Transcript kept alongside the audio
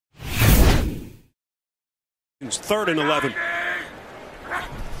It's 3rd and 11.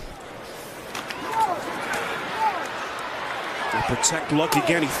 They protect Luck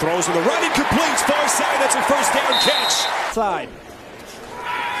again. He throws in the run and completes far side. That's a first down catch. Side.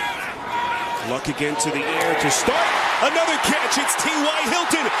 Luck again to the air to start. Another catch. It's T.Y.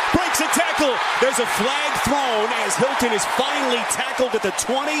 Hilton. Breaks a tackle. There's a flag thrown as Hilton is finally tackled at the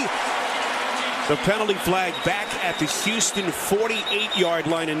 20. The penalty flag back at the Houston 48-yard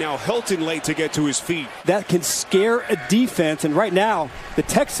line, and now Hilton late to get to his feet. That can scare a defense, and right now the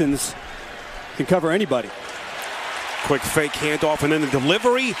Texans can cover anybody. Quick fake handoff, and then the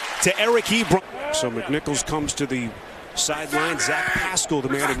delivery to Eric Ebron. So McNichols comes to the sideline. Zach Pascal, the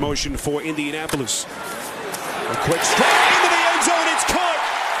man in motion for Indianapolis. A quick strike into the end zone. It's caught.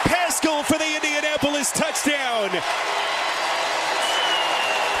 Pascal for the Indianapolis touchdown.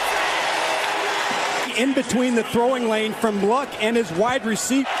 In between the throwing lane from Luck and his wide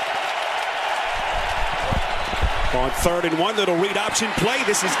receiver. On 3rd and 1, little read option play.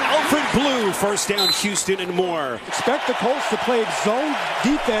 This is Alfred Blue. First down, Houston and more. Expect the Colts to play zone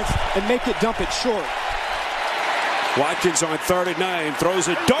defense and make it dump it short. Watkins on 3rd and 9. Throws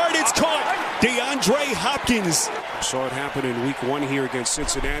a dart. It's caught. DeAndre Hopkins. Saw it happen in week 1 here against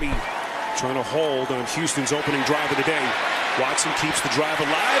Cincinnati. Trying to hold on Houston's opening drive of the day. Watson keeps the drive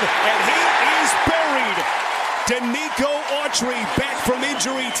alive, and he is buried. Danico Autry back from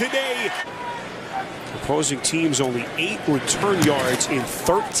injury today. Opposing teams only 8 return yards in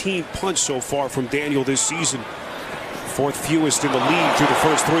 13 punts so far from Daniel this season. 4th fewest in the league through the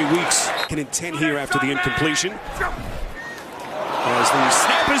first 3 weeks. And 10 here after the incompletion. As the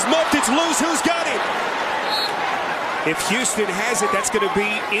snap is muffed, it's loose. Who's got it? If Houston has it, that's going to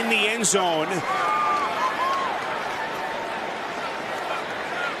be in the end zone.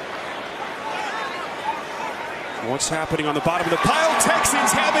 What's happening on the bottom of the pile?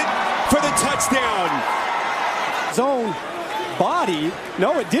 Texans have it for the touchdown. Zone body.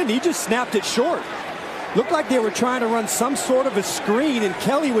 No, it didn't. He just snapped it short. Looked like they were trying to run some sort of a screen, and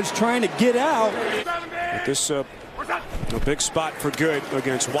Kelly was trying to get out. But this a big spot for good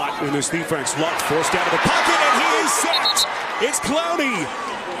against Watt in this defense. Luck forced out of the pocket, and he is sacked. It's Clowney.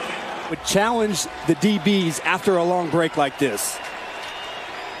 Would challenge the DBs after a long break like this.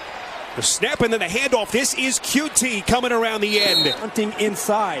 The snap and then the handoff. This is QT coming around the end. Hunting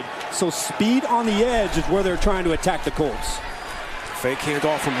inside. So speed on the edge is where they're trying to attack the Colts. Fake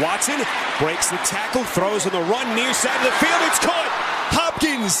handoff from Watson. Breaks the tackle. Throws on the run near side of the field. It's caught.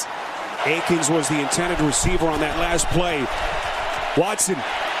 Hopkins. Akins was the intended receiver on that last play. Watson.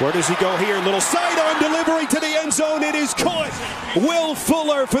 Where does he go here? Little sidearm delivery to the end zone. It is caught. Will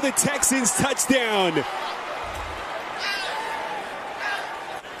Fuller for the Texans touchdown.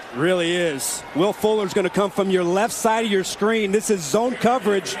 Really is. Will Fuller's going to come from your left side of your screen. This is zone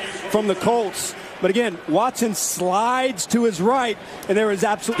coverage from the Colts. But again, Watson slides to his right, and there is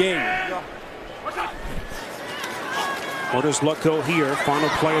absolute game. Where does Luck go here? Final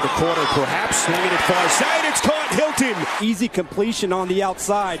play of the quarter, perhaps. Swinging it far side. It's caught. Hilton. Easy completion on the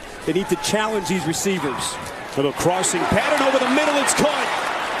outside. They need to challenge these receivers. Little crossing pattern over the middle. It's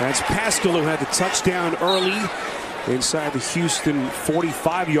caught. That's Pascal who had the touchdown early inside the Houston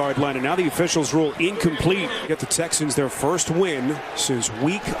 45-yard line, and now the officials rule incomplete. Get the Texans their first win since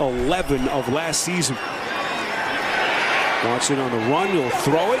week 11 of last season. Watson on the run, he'll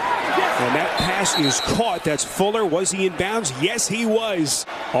throw it, and that pass is caught. That's Fuller. Was he in bounds? Yes, he was.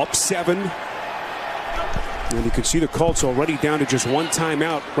 Up 7. And you can see the Colts already down to just 1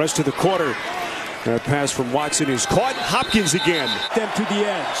 timeout. Rest of the quarter. That pass from Watson is caught. Hopkins again. Them to the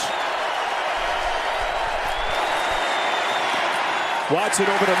edge. Watson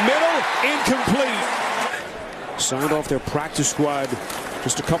over the middle, incomplete. Signed off their practice squad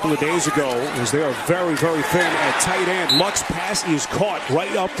just a couple of days ago as they are very, very thin at tight end. Luck's pass is caught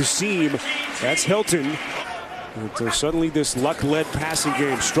right up the seam. That's Hilton. And suddenly this Luck-led passing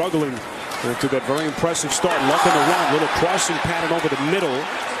game struggling after that very impressive start. Luck on the run, little crossing pattern over the middle.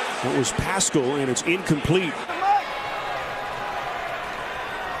 That was Pascal, and it's incomplete.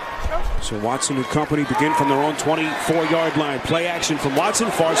 So Watson and company begin from their own 24-yard line. Play action from Watson,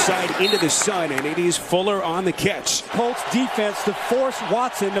 far side into the sun, and it is Fuller on the catch. Colts defense to force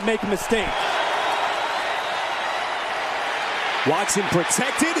Watson to make a mistake. Watson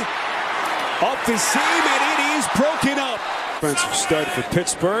protected, up the seam, and it is broken up. Defensive stud for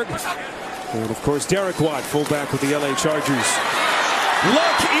Pittsburgh. And of course, Derek Watt, fullback with the LA Chargers.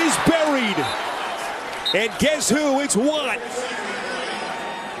 Luck is buried. And guess who? It's Watt.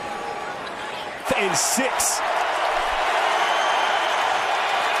 And 6.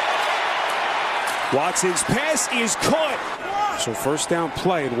 Watson's pass is caught. So first down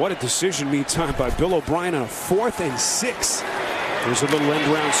play, and what a decision meantime by Bill O'Brien on a 4th and 6. There's a little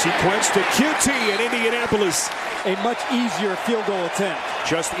end round sequence to QT in Indianapolis. A much easier field goal attempt.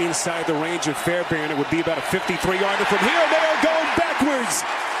 Just inside the range of Fairbairn. It would be about a 53-yarder from here. They are going backwards.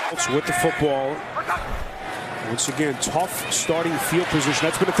 With the football. Once again, tough starting field position.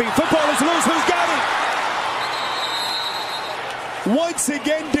 That's been a theme. Football is loose. Who's got it? Once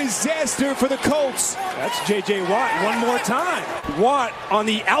again, disaster for the Colts. That's J.J. Watt one more time. Watt on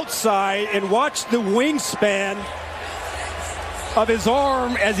the outside, and watch the wingspan of his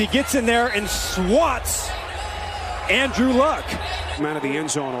arm as he gets in there and swats Andrew Luck. Out of the end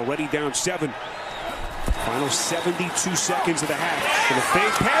zone, already down 7. Final 72 seconds of the half. And a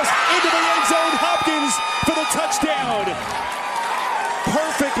fake pass into the end zone. Hopkins for the touchdown.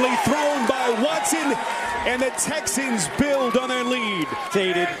 Perfectly thrown by Watson, and the Texans build on their lead.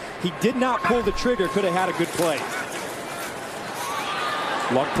 He did not pull the trigger. Could have had a good play.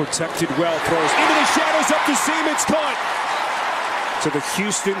 Luck protected well. Throws into the shadows up the seam. It's caught. To the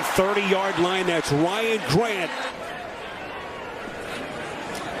Houston 30-yard line. That's Ryan Grant.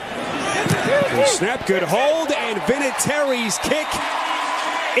 The snap, good hold, and Vinatieri's kick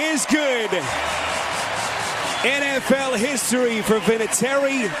is good. NFL history for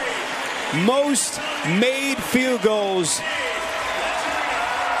Vinatieri. Most made field goals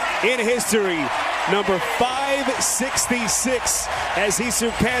in history. Number 566 as he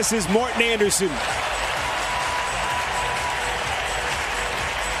surpasses Morton Anderson.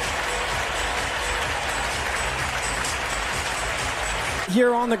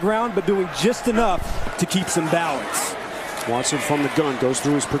 Here on the ground, but doing just enough to keep some balance. Watson from the gun goes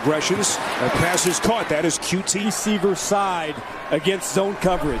through his progressions. That pass is caught. That is QT. Receiver side against zone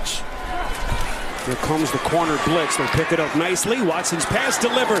coverage. Here comes the corner blitz. They pick it up nicely. Watson's pass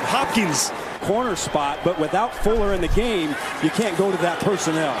delivered. Hopkins. Corner spot, but without Fuller in the game, you can't go to that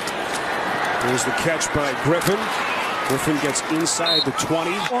personnel. There's the catch by Griffin. Griffin gets inside the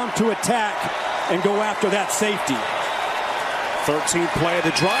 20. On to attack and go after that safety. 13th play of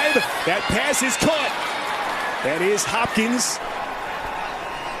the drive. That pass is caught. That is Hopkins.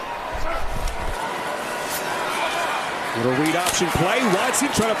 Little read option play. Watson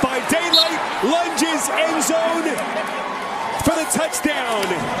trying to find daylight. Lunges, end zone for the touchdown.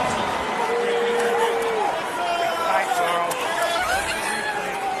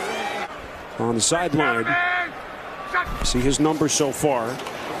 On the sideline. See his numbers so far.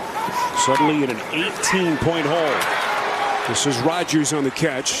 Suddenly in an 18-point hole. This is Rodgers on the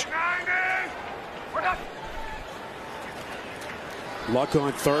catch. Luck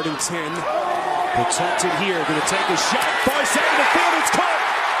on 3rd and 10. Protected here. Going to take a shot. Far side of the field. It's caught.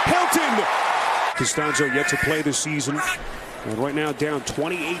 Hilton. Costanzo yet to play this season. And right now down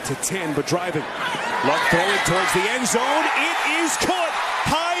 28-10, but driving. Luck throwing towards the end zone. It is caught.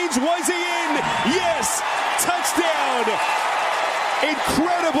 Hines, was he in? Yes. Touchdown.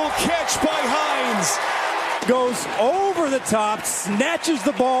 Incredible catch by Hines. Goes over the top, snatches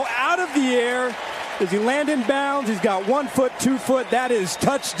the ball out of the air. Does he land in bounds? He's got 1 foot, 2 foot. That is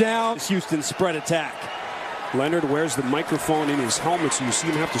touchdown. Houston spread attack. Leonard wears the microphone in his helmet, so you see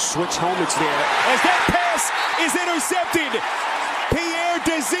him have to switch helmets there. As that pass is intercepted. Pierre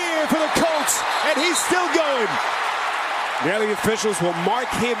Desir for the Colts, and he's still going. Now the officials will mark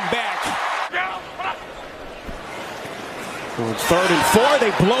him back. On 3rd and 4,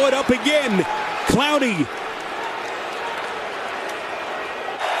 they blow it up again. Clowney.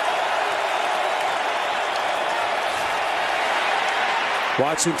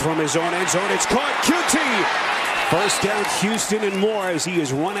 Watson from his own end zone. It's caught. QT. First down, Houston and more as he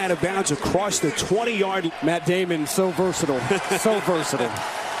is run out of bounds across the 20-yard. Matt Damon, so versatile. So versatile.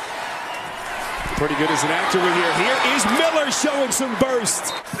 Pretty good as an actor in here. Here is Miller showing some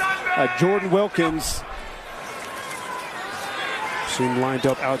burst. Jordan Wilkins. Soon lined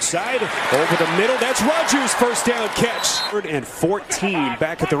up outside. Over the middle. That's Rodgers' first down catch. 3rd and 14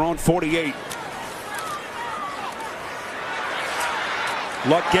 back at their own 48.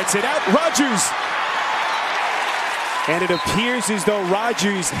 Luck gets it out. Rodgers. And it appears as though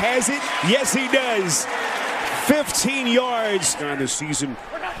Rodgers has it. Yes, he does. 15 yards on the season.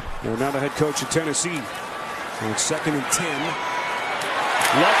 Now the head coach of Tennessee. On 2nd and 10.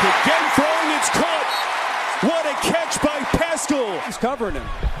 Luck again throwing. It's caught. What a catch by Pascal. He's covering him.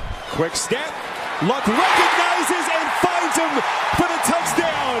 Quick step. Luck recognizes and finds him for the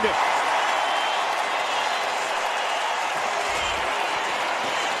touchdown.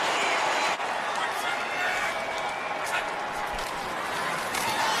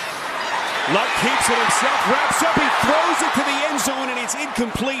 Luck keeps it himself, wraps up, he throws it to the end zone, and it's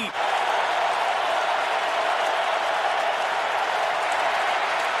incomplete.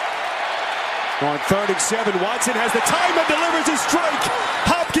 On 3rd and 7, Watson has the time and delivers a strike.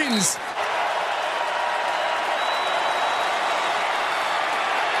 Hopkins.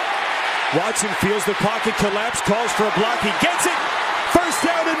 Watson feels the pocket collapse, calls for a block. He gets it. First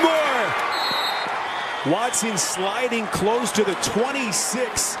down and more. Watson sliding close to the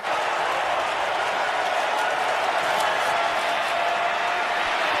 26.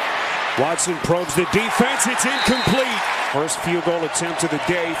 Watson probes the defense. It's incomplete. First field goal attempt of the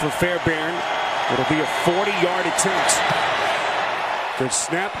day for Fairbairn. It'll be a 40-yard attempt. Good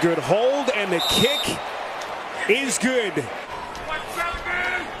snap, good hold, and the kick is good.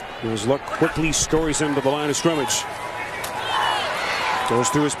 As Luck quickly scurries him to the line of scrimmage. Goes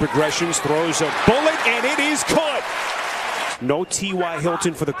through his progressions, throws a bullet, and it is caught. No T.Y.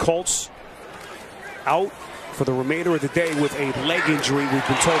 Hilton for the Colts. Out for the remainder of the day with a leg injury. We've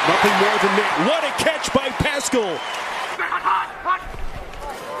been told nothing more than that. What a catch by Pascal.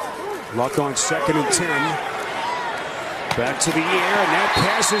 Luck on 2nd and 10. Back to the air, and that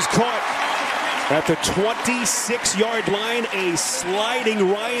pass is caught at the 26-yard line. A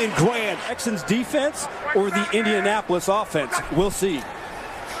sliding Ryan Grant. Texans defense or the Indianapolis offense? We'll see.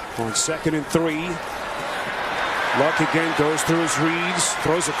 On 2nd and 3. Luck again goes through his reads,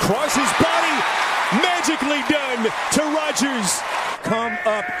 throws across his body. Magically done to Rodgers. Come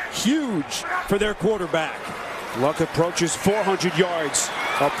up huge for their quarterback. Luck approaches 400 yards.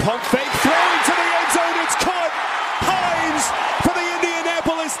 A pump fake, throwing to the end zone. It's caught. Hines for the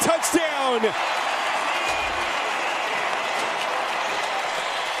Indianapolis touchdown.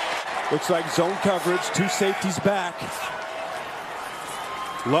 Looks like zone coverage, 2 safeties back.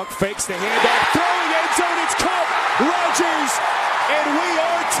 Luck fakes the handoff, throwing end zone. It's caught. Rodgers, and we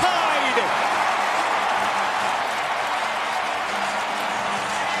are tied.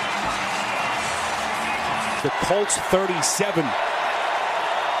 The Colts 37.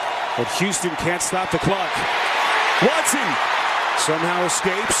 But Houston can't stop the clock. Watson somehow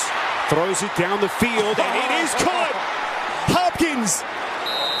escapes, throws it down the field, and it is caught. Hopkins.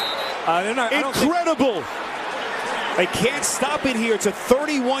 Incredible. They can't stop it here. It's a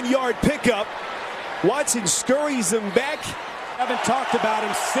 31-yard pickup. Watson scurries him back. Haven't talked about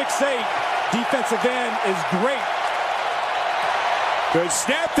him. 6'8". Defensive end is great. Good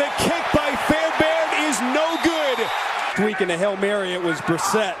snap. The kick by Fairbairn is no good. Tweak in the Hail Mary, it was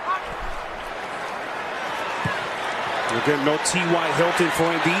Brissett. Again, no T.Y. Hilton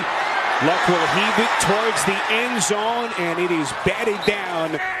for Indy. Luck will heave it towards the end zone, and it is batted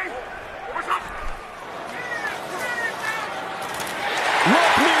down.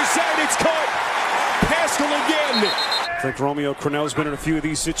 Luck near side, it's caught. Pascal again. I think Romeo Crennel's been in a few of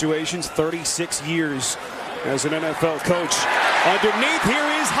these situations. 36 years as an NFL coach. Underneath, here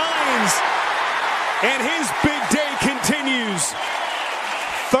is Hines. And his big day continues.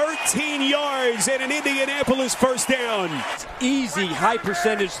 13 yards and an Indianapolis first down. Easy, high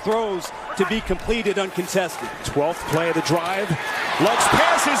percentage throws to be completed uncontested. 12th play of the drive. Luck's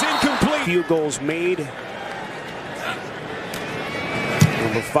pass is incomplete. Field goals made.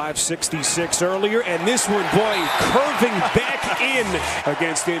 Number 566 earlier, and this one, boy, curving back in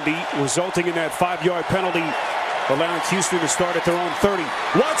against Indy, resulting in that 5-yard penalty, allowing Houston to start at their own 30.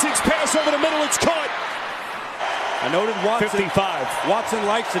 Watson's pass over the middle, it's caught. I noted Watson. 55. Watson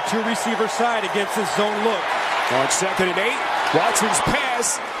likes a 2-receiver side against his zone look. On 2nd and 8, Watson's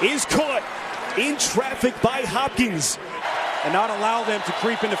pass is caught in traffic by Hopkins. And not allow them to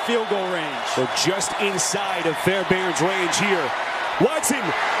creep into field goal range. So just inside of Fairbairn's range here. Watson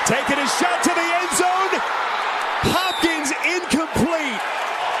taking a shot to the end zone. Hopkins incomplete.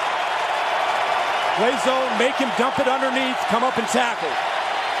 Play zone, make him dump it underneath, come up and tackle.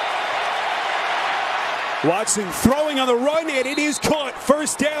 Watson throwing on the run, and it is caught.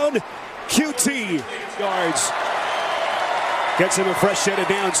 First down, QT. Yards. Gets him a fresh set of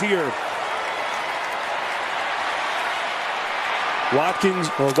downs here.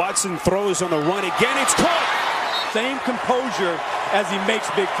 Watson throws on the run again. It's caught. Same composure as he makes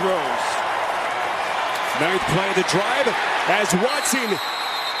big throws. 9th play of the drive as Watson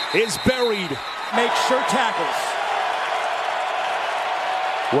is buried. Make sure tackles.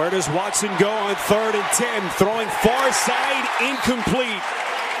 Where does Watson go on 3rd and 10? Throwing far side, incomplete.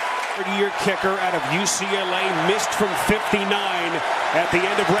 Third-year kicker out of UCLA, missed from 59 at the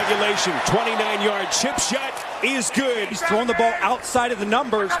end of regulation. 29-yard chip shot is good. He's thrown the ball outside of the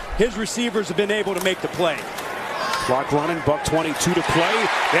numbers. His receivers have been able to make the play. Clock running, $1:22 to play.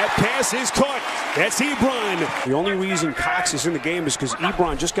 That pass is caught. That's Ebron. The only reason Cox is in the game is because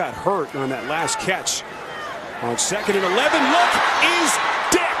Ebron just got hurt on that last catch. On 2nd and 11, Luck is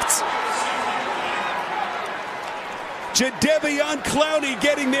decked. Jadeveon Clowney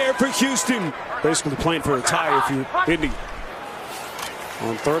getting there for Houston. Basically playing for a tie if you're Indy.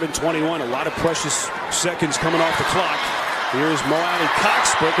 On 3rd and 21, a lot of precious seconds coming off the clock. Here's Mo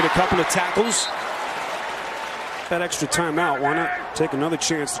Alley-Cox breaking a couple of tackles. That extra timeout, why not take another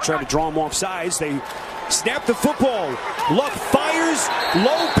chance to try to draw him off sides? They snap the football. Luck fires,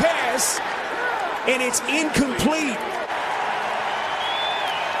 low pass, and it's incomplete.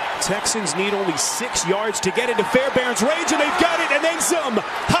 Texans need only 6 yards to get into Fairbairn's range, and they've got it, and then some.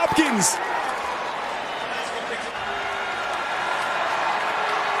 Hopkins.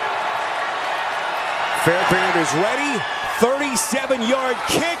 Fairbairn is ready. 37-yard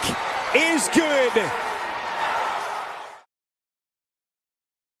kick is good.